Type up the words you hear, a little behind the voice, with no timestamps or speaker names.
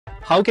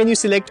How can you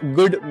select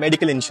good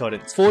medical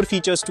insurance? 4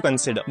 features to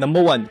consider.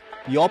 Number 1.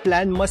 Your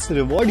plan must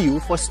reward you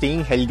for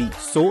staying healthy.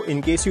 So,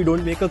 in case you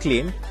don't make a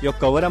claim, your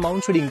cover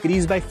amount should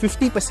increase by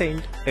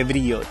 50% every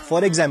year.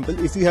 For example,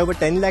 if you have a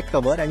 10 lakh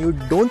cover and you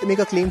don't make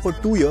a claim for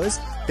 2 years,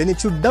 then it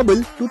should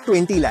double to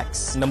 20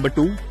 lakhs. Number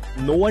 2.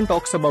 No one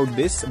talks about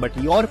this, but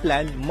your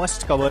plan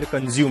must cover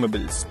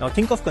consumables. Now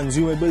think of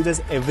consumables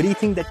as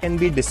everything that can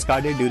be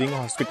discarded during a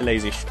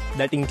hospitalization.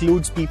 That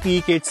includes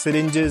PPE kits,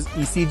 syringes,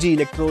 ECG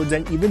electrodes,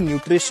 and even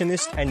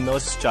nutritionist and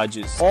nurse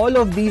charges. All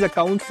of these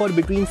account for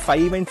between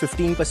 5 and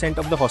 15%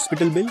 of the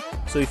hospital bill.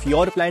 So if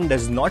your plan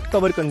does not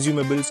cover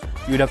consumables,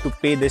 you'd have to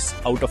pay this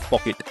out of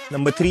pocket.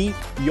 Number 3,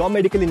 your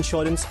medical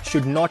insurance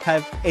should not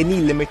have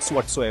any limits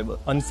whatsoever.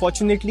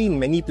 Unfortunately, in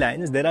many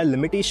plans, there are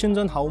limitations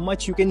on how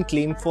much you can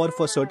claim for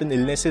certain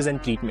illnesses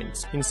and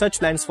treatments. In such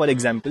plans, for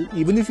example,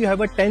 even if you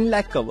have a 10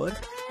 lakh cover,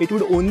 it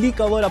would only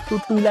cover up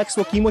to 2 lakhs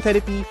for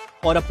chemotherapy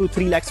or up to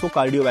 3 lakhs for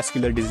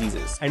cardiovascular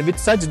diseases. And with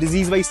such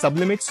disease-wise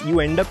sublimits, you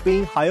end up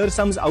paying higher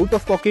sums out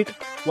of pocket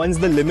once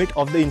the limit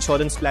of the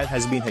insurance plan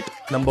has been hit.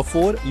 Number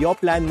 4, your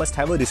plan must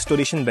have a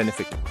restoration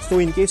benefit. So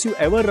in case you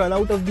ever run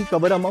out of the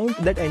cover amount,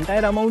 that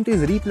entire amount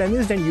is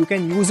replenished and you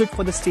can use it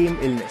for the same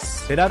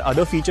illness. There are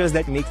other features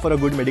that make for a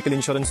good medical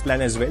insurance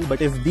plan as well,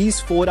 but if these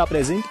 4 are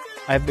present,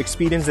 I have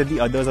experienced that the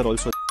others are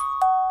also